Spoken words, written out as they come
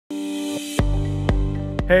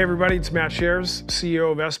Hey everybody, it's Matt Shares,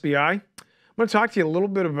 CEO of SBI. I'm going to talk to you a little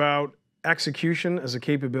bit about execution as a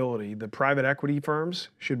capability that private equity firms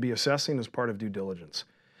should be assessing as part of due diligence.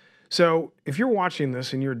 So if you're watching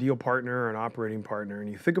this and you're a deal partner or an operating partner and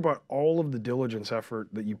you think about all of the diligence effort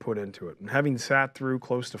that you put into it, and having sat through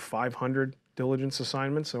close to 500 diligence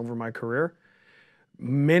assignments over my career,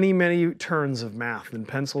 many turns of math and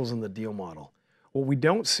pencils in the deal model. What we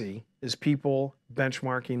don't see is people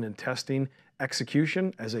benchmarking and testing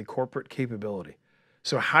execution as a corporate capability.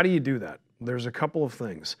 So how do you do that? There's a couple of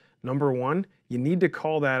things. Number one, you need to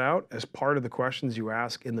call that out as part of the questions you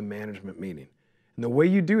ask in the management meeting. And the way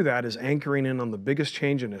you do that is anchoring in on the biggest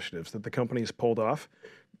change initiatives that the company has pulled off,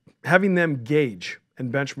 having them gauge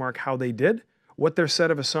and benchmark how they did, what their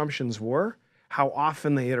set of assumptions were, how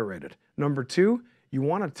often they iterated. Number two, you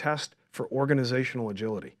want to test for organizational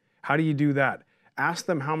agility. How do you do that? Ask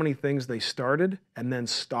them how many things they started and then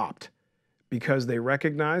stopped because they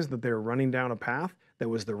recognized that they were running down a path that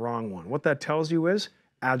was the wrong one. What that tells you is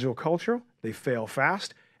agile culture, they fail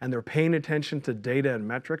fast, and they're paying attention to data and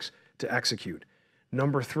metrics to execute.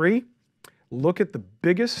 Number three, look at the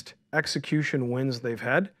biggest execution wins they've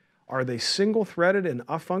had. Are they single-threaded in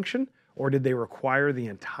a function, or did they require the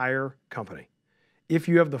entire company? If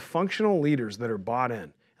you have the functional leaders that are bought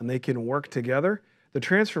in and they can work together, the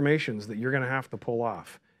transformations that you're going to have to pull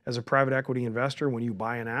off as a private equity investor when you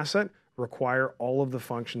buy an asset require all of the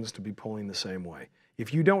functions to be pulling the same way.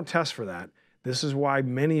 If you don't test for that, this is why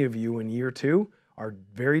many of you in year two are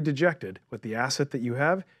very dejected with the asset that you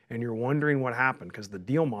have and you're wondering what happened because the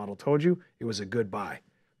deal model told you it was a good buy.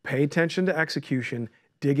 Pay attention to execution,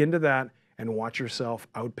 dig into that, and watch yourself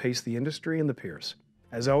outpace the industry and the peers.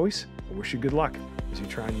 As always, I wish you good luck as you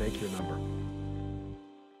try and make your number.